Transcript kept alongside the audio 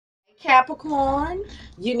Capricorn,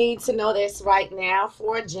 you need to know this right now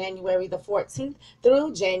for January the 14th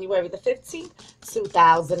through January the 15th,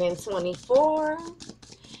 2024.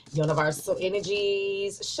 Universal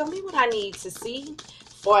energies, show me what I need to see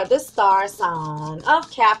for the star sign of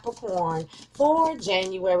Capricorn for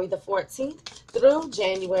January the 14th through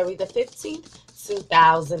January the 15th,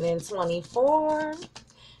 2024.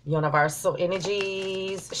 Universal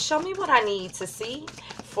energies, show me what I need to see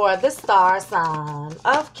for the star sign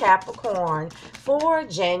of Capricorn for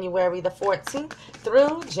January the 14th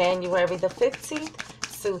through January the 15th,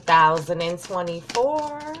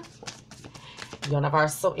 2024.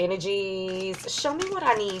 Universal energies, show me what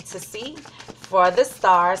I need to see for the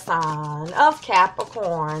star sign of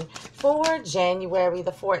Capricorn for January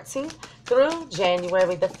the 14th through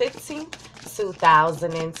January the 15th,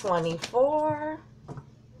 2024.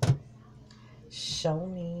 Show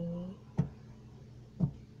me.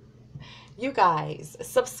 You guys,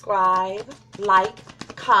 subscribe, like,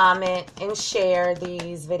 comment, and share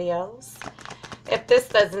these videos. If this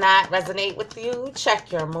does not resonate with you, check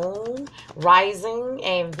your moon, rising,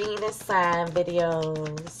 and Venus sign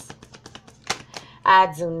videos.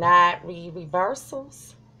 I do not read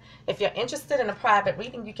reversals. If you're interested in a private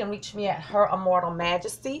reading, you can reach me at her Immortal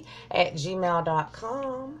Majesty at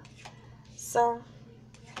gmail.com. So,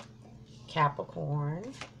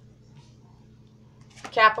 Capricorn,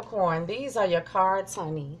 these are your cards,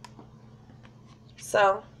 honey.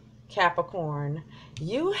 So, Capricorn,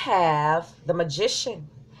 you have the Magician.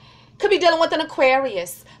 Could be dealing with an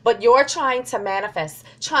Aquarius, but you're trying to manifest,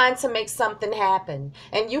 trying to make something happen.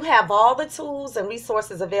 And you have all the tools and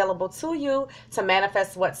resources available to you to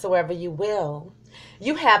manifest whatsoever you will.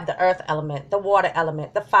 You have the earth element, the water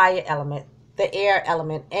element, the fire element, the air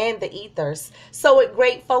element, and the ethers. So with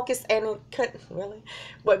great focus and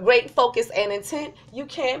intent, you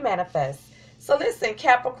can manifest. So listen,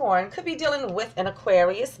 Capricorn, could be dealing with an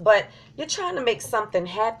Aquarius, but you're trying to make something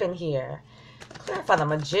happen here. Clarify the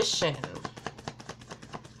Magician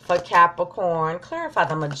for Capricorn. Clarify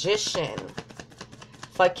the Magician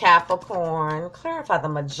for Capricorn. Clarify the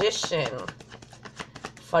Magician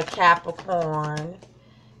for Capricorn.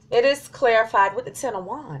 It is clarified with the Ten of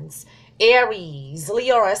Wands. Aries,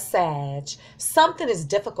 Leo, or Sag. Something is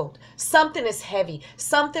difficult. Something is heavy.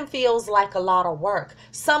 Something feels like a lot of work.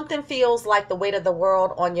 Something feels like the weight of the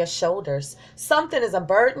world on your shoulders. Something is a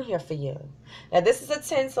burden here for you. Now, this is a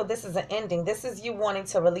 10, so this is an ending. This is you wanting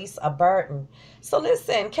to release a burden. So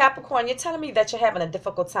listen, Capricorn, you're telling me that you're having a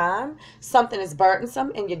difficult time. Something is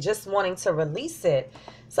burdensome, and you're just wanting to release it.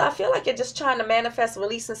 So I feel like you're just trying to manifest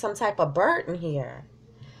releasing some type of burden here.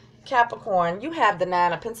 Capricorn, you have the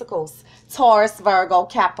Nine of Pentacles. Taurus, Virgo,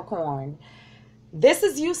 Capricorn. This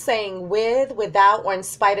is you saying with, without, or in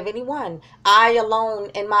spite of anyone. I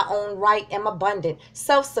alone in my own right am abundant,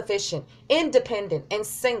 self-sufficient, independent, and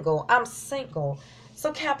single. I'm single.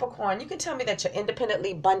 So Capricorn, you can tell me that you're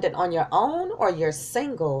independently abundant on your own or you're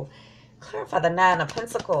single. Clarify the Nine of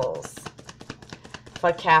Pentacles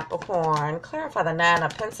for Capricorn. Clarify the Nine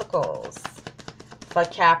of Pentacles for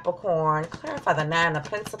Capricorn. Clarify the Nine of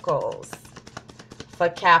Pentacles for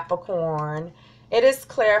Capricorn. It is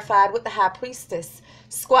clarified with the High Priestess,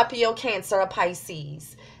 Scorpio, Cancer, or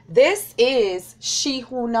Pisces. This is she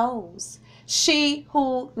who knows. She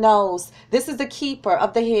who knows. This is the keeper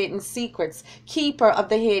of the hidden secrets, keeper of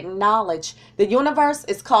the hidden knowledge. The universe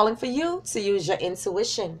is calling for you to use your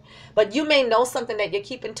intuition, but you may know something that you're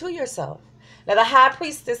keeping to yourself. Now, the High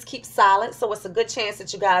Priestess keeps silent, so it's a good chance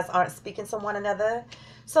that you guys aren't speaking to one another.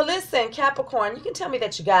 So listen, Capricorn, you can tell me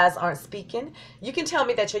that you guys aren't speaking. You can tell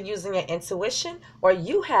me that you're using your intuition, or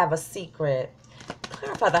you have a secret.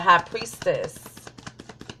 Clarify the High Priestess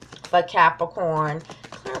for Capricorn.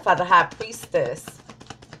 Clarify the High Priestess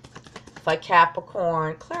for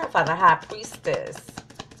Capricorn. Clarify the High Priestess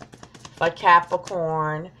for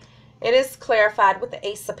Capricorn. It is clarified with the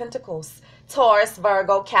Ace of Pentacles. Taurus,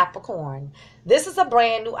 Virgo, Capricorn. This is a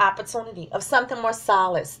brand new opportunity of something more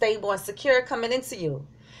solid, stable, and secure coming into you.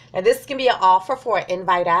 And this can be an offer for an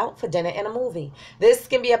invite out for dinner and a movie. This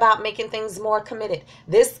can be about making things more committed.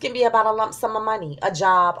 This can be about a lump sum of money, a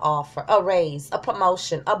job offer, a raise, a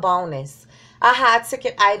promotion, a bonus, a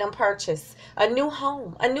high-ticket item purchase, a new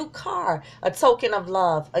home, a new car, a token of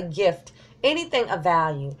love, a gift, anything of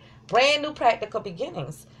value. Brand new practical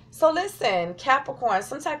beginnings. So listen, Capricorn,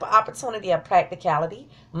 some type of opportunity of practicality,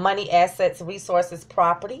 money, assets, resources,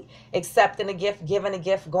 property, accepting a gift, giving a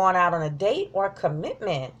gift, going out on a date, or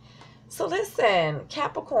commitment. So listen,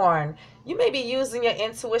 Capricorn, you may be using your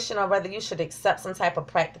intuition on whether you should accept some type of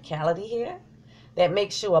practicality here that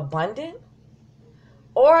makes you abundant,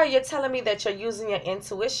 Or you're telling me that you're using your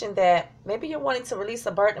intuition, that maybe you're wanting to release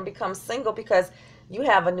a burden and become single because you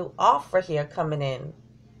have a new offer here coming in.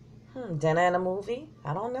 Dinner and a movie?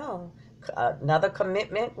 I don't know. Another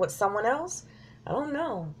commitment with someone else? I don't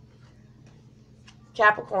know.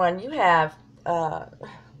 Capricorn, you have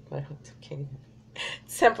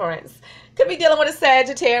Temperance. Could be dealing with a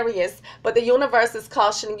Sagittarius, but the universe is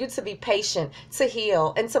cautioning you to be patient, to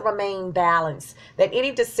heal, and to remain balanced. That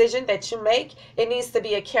any decision that you make, it needs to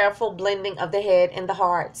be a careful blending of the head and the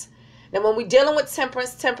heart. Now, when we're dealing with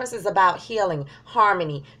temperance, temperance is about healing,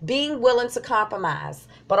 harmony, being willing to compromise,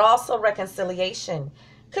 but also reconciliation.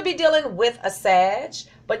 Could be dealing with a Sag,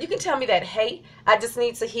 but you can tell me that, hey, I just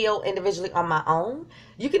need to heal individually on my own.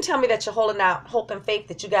 You can tell me that you're holding out hope and faith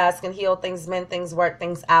that you guys can heal things, mend things, work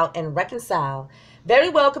things out, and reconcile. Very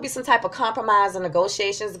well could be some type of compromise or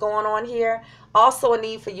negotiations going on here. Also a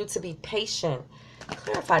need for you to be patient.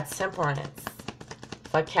 Clarify temperance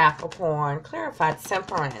for Capricorn. Clarify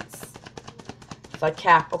temperance for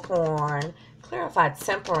Capricorn. Clarify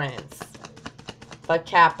temperance for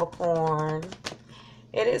Capricorn.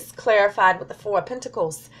 It is clarified with the Four of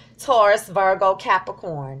Pentacles. Taurus, Virgo,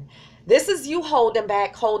 Capricorn. This is you holding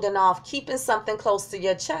back, holding off, keeping something close to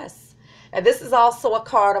your chest. And this is also a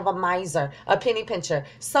card of a miser, a penny pincher.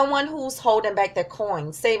 Someone who's holding back their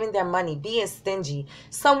coins, saving their money, being stingy.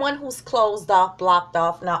 Someone who's closed off, blocked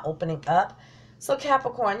off, not opening up. So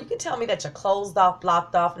Capricorn, you can tell me that you're closed off,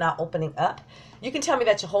 blocked off, not opening up. You can tell me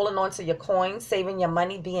that you're holding on to your coins, saving your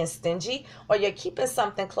money, being stingy. Or you're keeping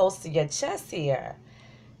something close to your chest here.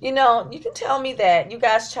 You know, you can tell me that you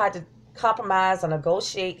guys tried to compromise or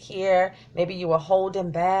negotiate here. Maybe you were holding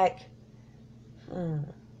back.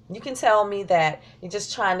 You can tell me that you're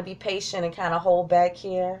just trying to be patient and kind of hold back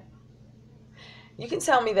here. You can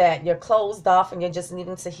tell me that you're closed off and you're just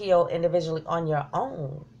needing to heal individually on your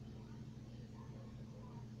own.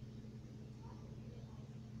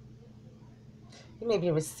 You may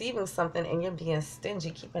be receiving something and you're being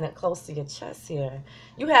stingy, keeping it close to your chest here.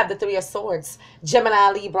 You have the Three of Swords,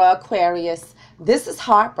 Gemini, Libra, Aquarius. This is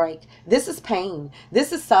heartbreak. This is pain.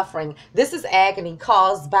 This is suffering. This is agony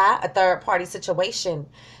caused by a third-party situation.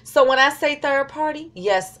 So when I say third party,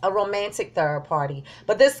 yes, a romantic third party.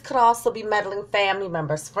 But this could also be meddling family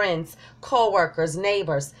members, friends, co-workers,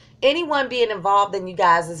 neighbors. Anyone being involved in you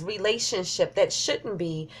guys' relationship that shouldn't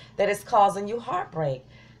be, that is causing you heartbreak.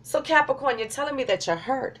 So Capricorn, you're telling me that you're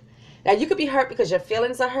hurt. Now, you could be hurt because your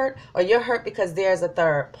feelings are hurt, or you're hurt because there's a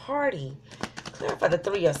third party. Clarify the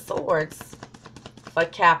Three of Swords for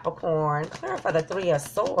Capricorn. Clarify the Three of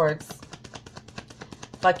Swords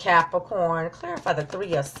for Capricorn. Clarify the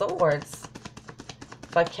Three of Swords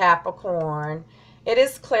for Capricorn. It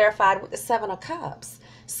is clarified with the Seven of Cups.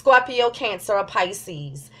 Scorpio, Cancer, or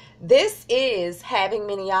Pisces. This is having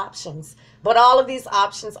many options, but all of these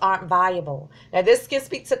options aren't viable. Now, this can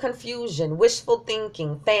speak to confusion, wishful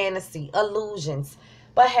thinking, fantasy, illusions,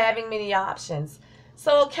 but having many options.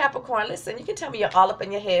 So, Capricorn, listen, you can tell me you're all up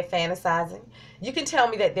in your head fantasizing. You can tell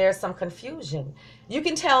me that there's some confusion. You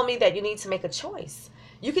can tell me that you need to make a choice.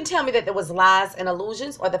 You can tell me that there was lies and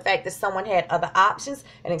illusions, or the fact that someone had other options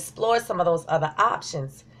and explored some of those other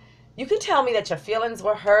options. You can tell me that your feelings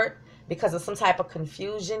were hurt because of some type of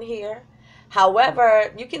confusion here.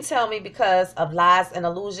 However, you can tell me because of lies and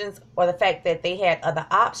illusions, or the fact that they had other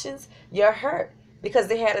options, you're hurt because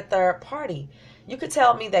they had a third party. You could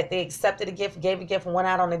tell me that they accepted a gift, gave a gift, and went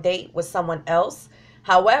out on a date with someone else.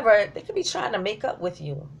 However, they could be trying to make up with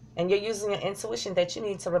you, and you're using your intuition that you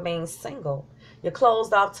need to remain single. You're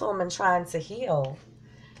closed off to them and trying to heal.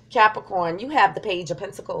 Capricorn, you have the Page of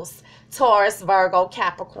Pentacles. Taurus, Virgo,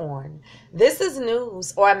 Capricorn. This is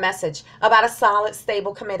news or a message about a solid,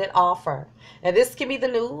 stable, committed offer. Now, this can be the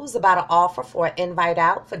news about an offer for an invite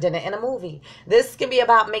out for dinner and a movie. This can be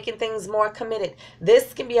about making things more committed.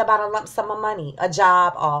 This can be about a lump sum of money, a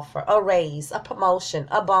job offer, a raise, a promotion,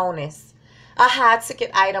 a bonus, a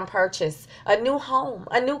high-ticket item purchase, a new home,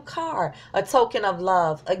 a new car, a token of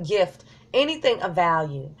love, a gift, anything of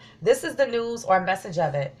value. This is the news or message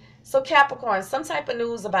of it. So Capricorn, some type of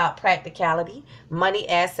news about practicality, money,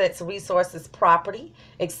 assets, resources, property,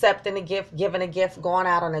 accepting a gift, giving a gift, going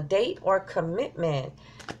out on a date, or commitment.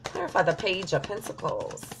 Clarify the Page of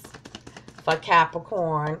Pentacles for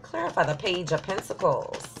Capricorn. Clarify the Page of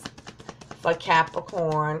Pentacles for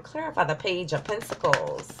Capricorn. Clarify the Page of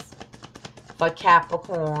Pentacles for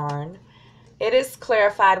Capricorn. It is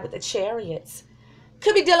clarified with the Chariots.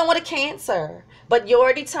 Could be dealing with a Cancer, but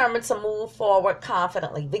you're determined to move forward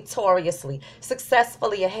confidently, victoriously,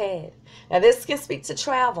 successfully ahead. Now, this can speak to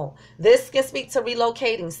travel. This can speak to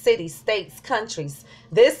relocating cities, states, countries.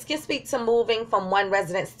 This can speak to moving from one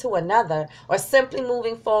residence to another, or simply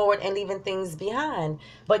moving forward and leaving things behind.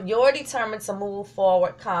 But you're determined to move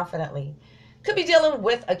forward confidently. Could be dealing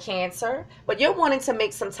with a Cancer, but you're wanting to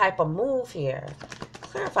make some type of move here.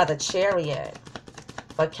 Clarify the Chariot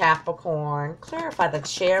for Capricorn. Clarify the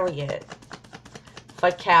Chariot for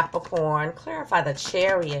Capricorn. Clarify the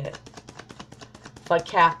Chariot for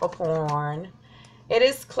Capricorn. It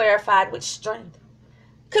is clarified with strength.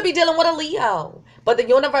 Could be dealing with a Leo, but the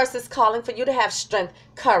universe is calling for you to have strength,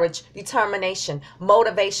 courage, determination,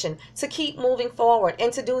 motivation to keep moving forward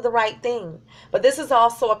and to do the right thing. But this is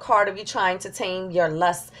also a card of you trying to tame your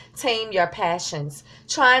lusts, tame your passions,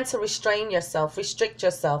 trying to restrain yourself, restrict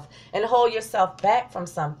yourself, and hold yourself back from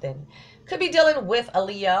something. Could be dealing with a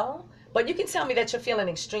Leo, but you can tell me that you're feeling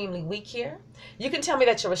extremely weak here. You can tell me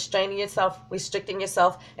that you're restraining yourself, restricting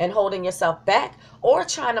yourself, and holding yourself back, or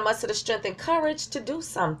trying to muster the strength and courage to do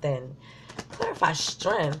something. Clarify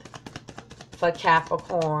strength for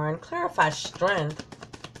Capricorn. Clarify strength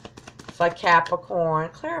for Capricorn.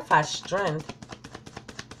 Clarify strength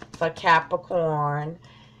for Capricorn.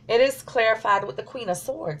 It is clarified with the Queen of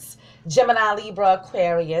Swords. Gemini, Libra,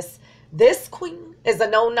 Aquarius. This queen is a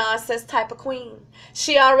no-nonsense type of queen.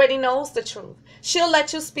 She already knows the truth. She'll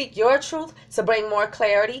let you speak your truth to bring more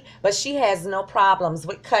clarity, but she has no problems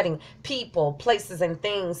with cutting people, places, and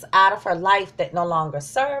things out of her life that no longer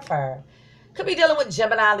serve her. Could be dealing with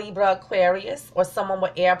Gemini, Libra, Aquarius, or someone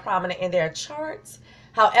with air prominent in their charts.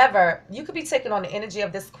 However, you could be taking on the energy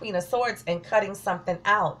of this Queen of Swords and cutting something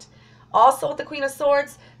out. Also with the Queen of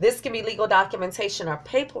Swords, this can be legal documentation or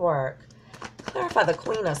paperwork. Clarify the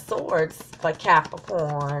Queen of Swords for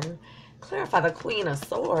Capricorn. Clarify the Queen of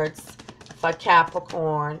Swords for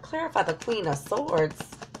Capricorn. Clarify the Queen of Swords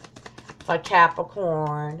for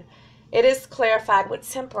Capricorn. It is clarified with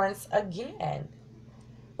Temperance again.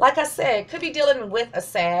 Like I said, could be dealing with a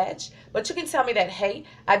Sag, but you can tell me that, hey,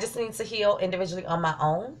 I just need to heal individually on my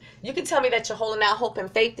own. You can tell me that you're holding out hope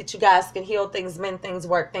and faith that you guys can heal things, mend things,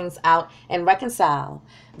 work things out, and reconcile.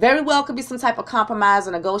 Very well could be some type of compromise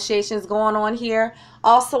or negotiations going on here.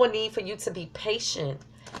 Also a need for you to be patient.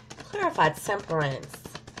 Clarify Temperance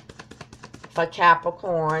for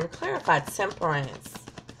Capricorn. Clarify Temperance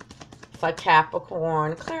for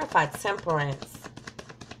Capricorn. Clarify Temperance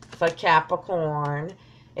for Capricorn.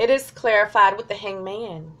 It is clarified with the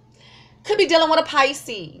Hangman. Could be dealing with a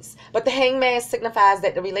Pisces, but the Hangman signifies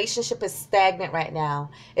that the relationship is stagnant right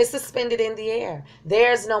now. It's suspended in the air.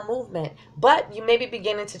 There's no movement, but you may be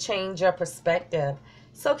beginning to change your perspective.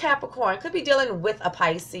 So Capricorn could be dealing with a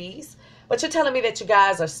Pisces, but you're telling me that you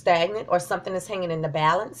guys are stagnant or something is hanging in the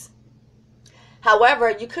balance. However,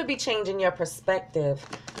 you could be changing your perspective.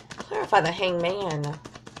 Clarify the Hangman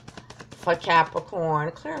for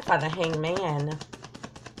Capricorn. Clarify the Hangman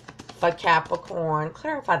for Capricorn.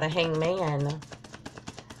 Clarify the Hangman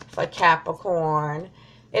for Capricorn.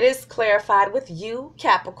 It is clarified with you,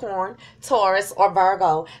 Capricorn, Taurus, or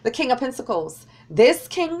Virgo, the King of Pentacles. This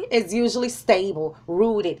king is usually stable,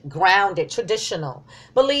 rooted, grounded, traditional,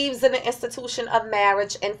 believes in the institution of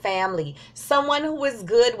marriage and family, someone who is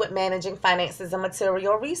good with managing finances and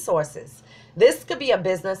material resources. This could be a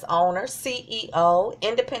business owner, CEO,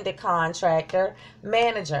 independent contractor,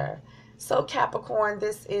 manager. So Capricorn,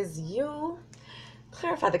 this is you.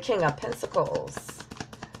 Clarify the King of Pentacles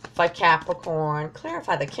for Capricorn.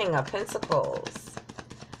 Clarify the King of Pentacles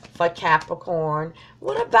for Capricorn.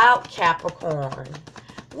 What about Capricorn?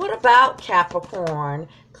 What about Capricorn?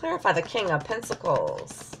 Clarify the King of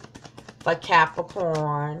Pentacles for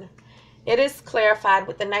Capricorn. It is clarified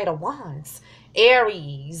with the Knight of Wands.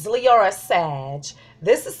 Aries, Leo, or Sag.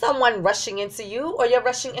 This is someone rushing into you, or you're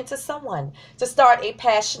rushing into someone to start a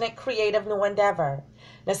passionate, creative new endeavor.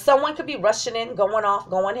 Now, someone could be rushing in, going off,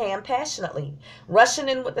 going ham passionately, rushing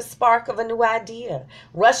in with the spark of a new idea,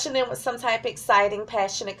 rushing in with some type of exciting,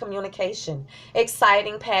 passionate communication,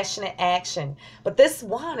 exciting, passionate action. But this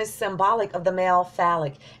wand is symbolic of the male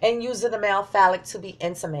phallic and using the male phallic to be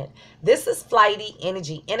intimate. This is flighty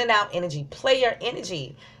energy, in and out energy, player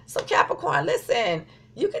energy. So Capricorn, listen,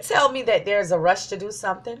 you can tell me that there's a rush to do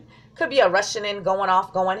something. Could be a rushing in, going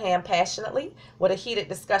off, going ham passionately with a heated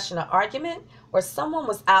discussion or argument, or someone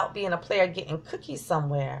was out being a player getting cookies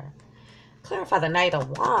somewhere. Clarify the Knight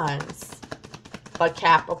of Wands for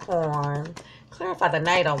Capricorn. Clarify the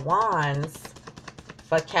Knight of Wands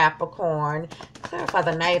for Capricorn. Clarify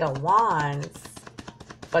the Knight of Wands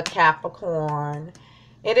for Capricorn.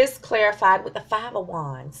 It is clarified with the Five of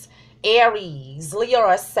Wands. Aries, Leo,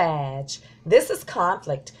 or Sag. This is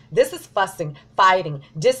conflict. This is fussing, fighting,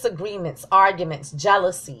 disagreements, arguments,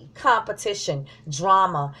 jealousy, competition,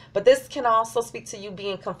 drama. But this can also speak to you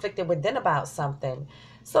being conflicted within about something.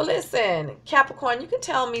 So listen, Capricorn, you can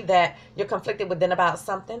tell me that you're conflicted within about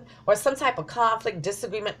something, or some type of conflict,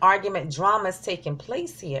 disagreement, argument, drama is taking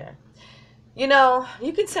place here. You know,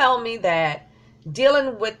 you can tell me that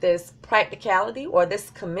dealing with this practicality or this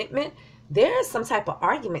commitment, there is some type of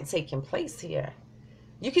argument taking place here.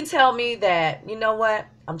 You can tell me that, you know what,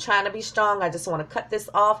 I'm trying to be strong. I just want to cut this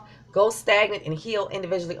off, go stagnant, and heal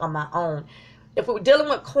individually on my own. If we're dealing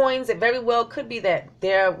with coins, it very well could be that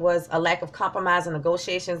there was a lack of compromise and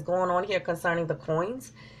negotiations going on here concerning the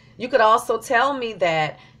coins. You could also tell me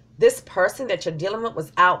that this person that you're dealing with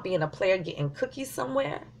was out being a player, getting cookies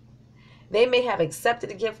somewhere. They may have accepted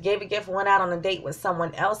a gift, gave a gift, went out on a date with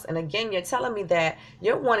someone else. And again, you're telling me that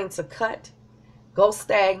you're wanting to cut, go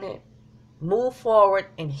stagnant, move forward,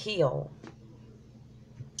 and heal.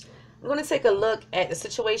 I'm going to take a look at the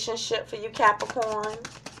situationship for you, Capricorn.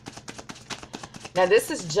 Now, this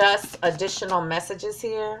is just additional messages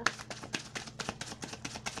here.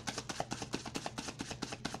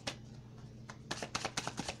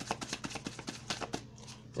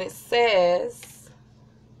 And it says,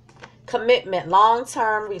 commitment,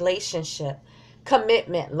 long-term relationship.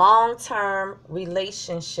 Commitment, long-term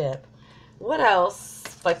relationship. What else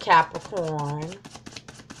for Capricorn?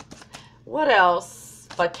 What else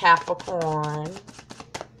for Capricorn?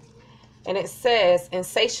 And it says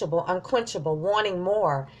insatiable, unquenchable, wanting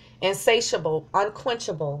more. Insatiable,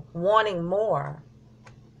 unquenchable, wanting more.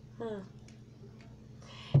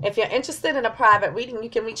 If you're interested in a private reading, you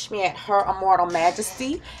can reach me at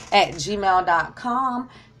herimmortalmajesty@gmail.com.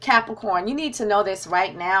 Capricorn, you need to know this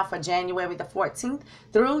right now for January the 14th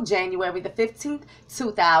through January the 15th,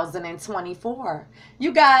 2024.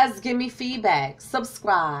 You guys give me feedback,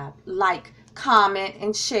 subscribe, like, comment,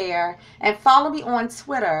 and share, and follow me on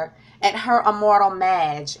Twitter at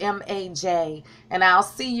herimmortalmaj, M-A-J, and I'll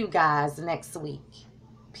see you guys next week.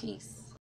 Peace.